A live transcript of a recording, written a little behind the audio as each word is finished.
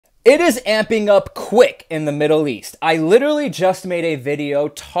It is amping up quick in the Middle East. I literally just made a video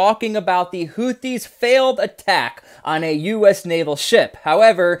talking about the Houthis' failed attack on a U.S. naval ship.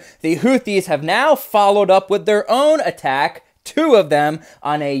 However, the Houthis have now followed up with their own attack, 2 of them,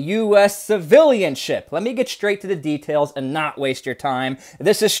 on a U.S. civilian ship. Let me get straight to the details and not waste your time.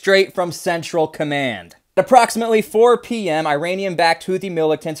 This is straight from Central Command. At approximately 4 p.m., Iranian-backed Houthi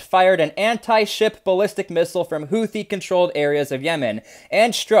militants fired an anti-ship ballistic missile from Houthi-controlled areas of Yemen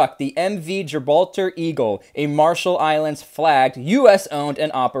and struck the MV Gibraltar Eagle, a Marshall Islands-flagged, U.S.-owned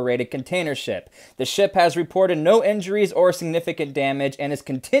and operated container ship. The ship has reported no injuries or significant damage and is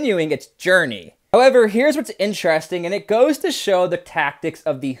continuing its journey. However, here's what's interesting, and it goes to show the tactics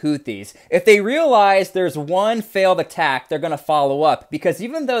of the Houthis. If they realize there's one failed attack, they're going to follow up, because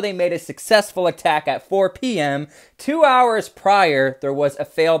even though they made a successful attack at 4 p.m., 2 hours prior, there was a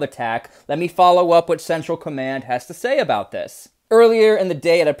failed attack. Let me follow up what Central Command has to say about this. Earlier in the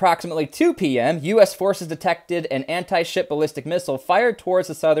day at approximately 2 p.m., U.S. forces detected an anti-ship ballistic missile fired towards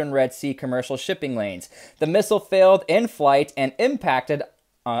the southern Red Sea commercial shipping lanes. The missile failed in flight and impacted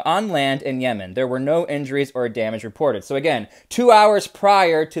on land in Yemen. There were no injuries or damage reported. So again, 2 hours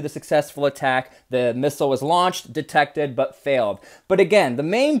prior to the successful attack, the missile was launched, detected, but failed. But again, the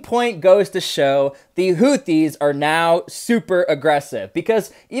main point goes to show the Houthis are now super aggressive,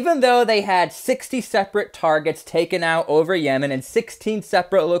 because even though they had 60 separate targets taken out over Yemen in 16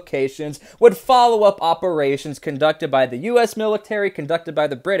 separate locations with follow-up operations conducted by the U.S. military, conducted by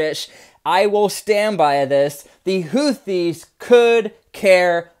the British, I will stand by this, the Houthis could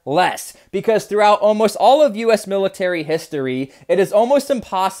care less, because throughout almost all of U.S. military history, it is almost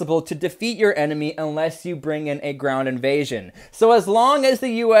impossible to defeat your enemy unless you bring in a ground invasion. So as long as the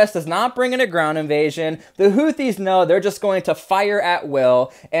U.S. does not bring in a ground invasion, the Houthis know they're just going to fire at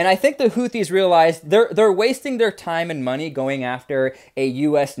will, and I think the Houthis realize they're wasting their time and money going after a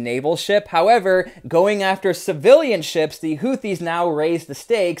U.S. naval ship. However, going after civilian ships, the Houthis now raise the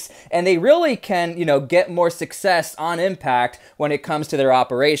stakes, and they really can, get more success on impact when it comes to their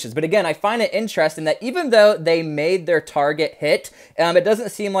operations. But again, I find it interesting that even though they made their target hit, it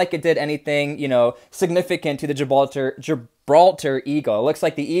doesn't seem like it did anything, significant to the Gibraltar Eagle. It looks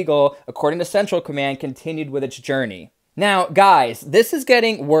like the Eagle, according to Central Command, continued with its journey. Now, guys, this is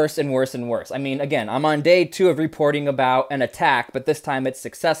getting worse and worse and worse. I mean, again, I'm on day 2 of reporting about an attack, but this time it's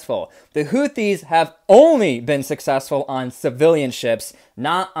successful. The Houthis have only been successful on civilian ships,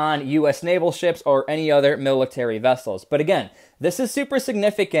 not on U.S. naval ships or any other military vessels. But again, this is super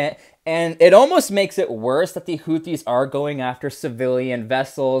significant, and it almost makes it worse that the Houthis are going after civilian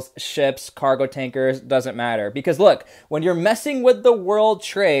vessels, ships, cargo tankers, doesn't matter. Because look, when you're messing with the world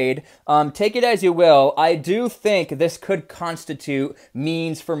trade, take it as you will, I do think this could constitute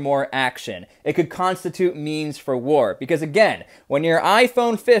means for more action. It could constitute means for war. Because again, when your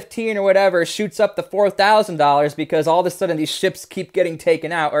iPhone 15 or whatever shoots up to $4,000 because all of a sudden these ships keep getting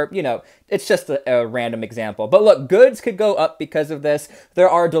taken out, or, it's just a random example. But look, goods could go up because of this. There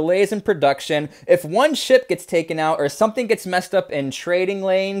are delays in production. If one ship gets taken out or something gets messed up in trading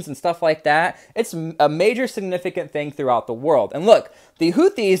lanes and stuff like that, it's a major significant thing throughout the world. And look, the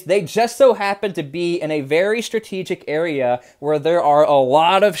Houthis, they just so happen to be in a very strategic area where there are a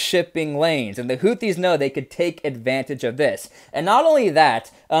lot of shipping lanes. And the Houthis know they could take advantage of this. And not only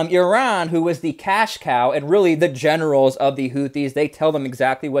that, Iran, who was the cash cow and really the generals of the Houthis, they tell them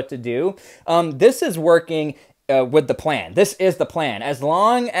exactly what to do. This is working with the plan. This is the plan. As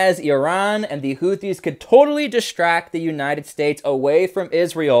long as Iran and the Houthis could totally distract the United States away from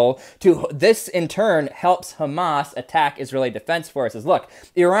Israel, this in turn helps Hamas attack Israeli defense forces. Look,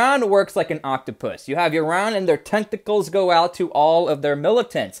 Iran works like an octopus. You have Iran and their tentacles go out to all of their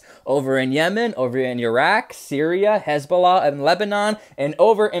militants over in Yemen, over in Iraq, Syria, Hezbollah, and Lebanon, and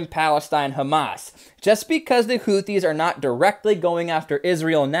over in Palestine, Hamas. Just because the Houthis are not directly going after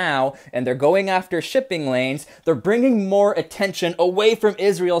Israel now, and they're going after shipping lanes, they're bringing more attention away from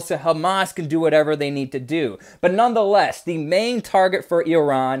Israel so Hamas can do whatever they need to do. But nonetheless, the main target for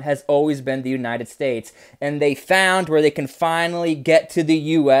Iran has always been the United States, and they found where they can finally get to the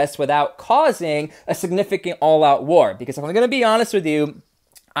U.S. without causing a significant all-out war. Because if I'm going to be honest with you,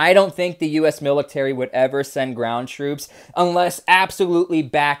 I don't think the U.S. military would ever send ground troops unless absolutely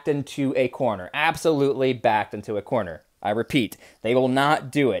backed into a corner. Absolutely backed into a corner. I repeat, they will not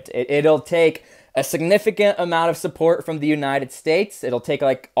do it. It'll take a significant amount of support from the United States. It'll take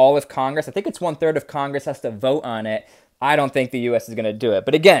like all of Congress. I think it's 1/3 of Congress has to vote on it. I don't think the U.S. is going to do it.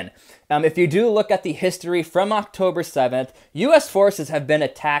 But again, If you do look at the history from October 7th, U.S. forces have been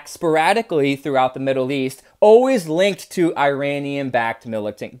attacked sporadically throughout the Middle East, always linked to Iranian-backed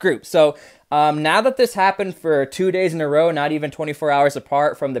militant groups. So now that this happened for 2 days in a row, not even 24 hours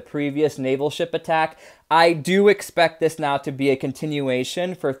apart from the previous naval ship attack, I do expect this now to be a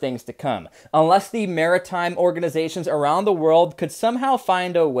continuation for things to come. Unless the maritime organizations around the world could somehow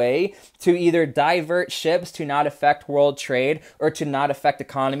find a way to either divert ships to not affect world trade or to not affect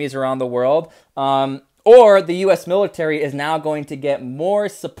economies around the world, or the U.S. military is now going to get more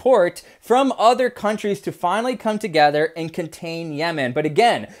support from other countries to finally come together and contain Yemen. But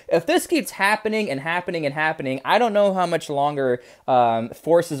again, if this keeps happening and happening and happening, I don't know how much longer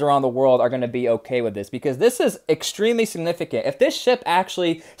forces around the world are going to be okay with this, because this is extremely significant. If this ship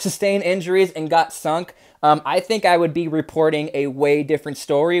actually sustained injuries and got sunk, I think I would be reporting a way different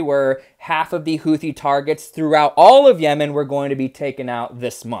story where half of the Houthi targets throughout all of Yemen were going to be taken out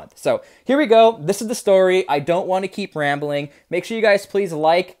this month. So here we go. This is the story. I don't want to keep rambling. Make sure you guys please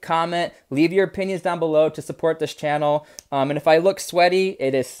like, comment, leave your opinions down below to support this channel. And if I look sweaty,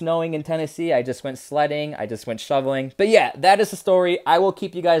 it is snowing in Tennessee. I just went sledding. I just went shoveling. But yeah, that is the story. I will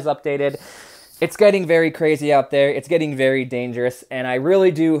keep you guys updated. It's getting very crazy out there. It's getting very dangerous, and I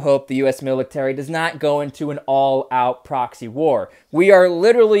really do hope the U.S. military does not go into an all-out proxy war. We are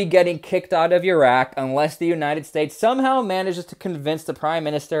literally getting kicked out of Iraq unless the United States somehow manages to convince the Prime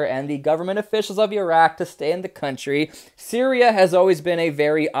Minister and the government officials of Iraq to stay in the country. Syria has always been a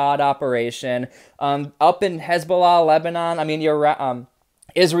very odd operation. Up in Hezbollah, Lebanon, I mean,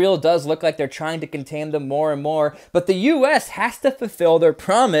 Israel does look like they're trying to contain them more and more, but the U.S. has to fulfill their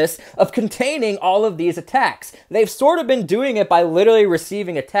promise of containing all of these attacks. They've sort of been doing it by literally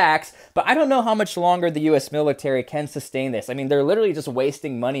receiving attacks, but I don't know how much longer the U.S. military can sustain this. I mean, they're literally just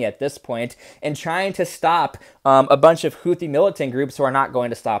wasting money at this point and trying to stop a bunch of Houthi militant groups who are not going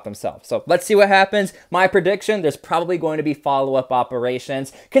to stop themselves. So let's see what happens. My prediction, there's probably going to be follow-up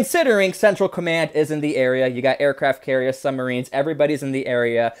operations, considering Central Command is in the area. You got aircraft carriers, submarines, everybody's in the area,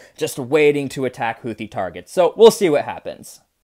 just waiting to attack Houthi targets. So we'll see what happens.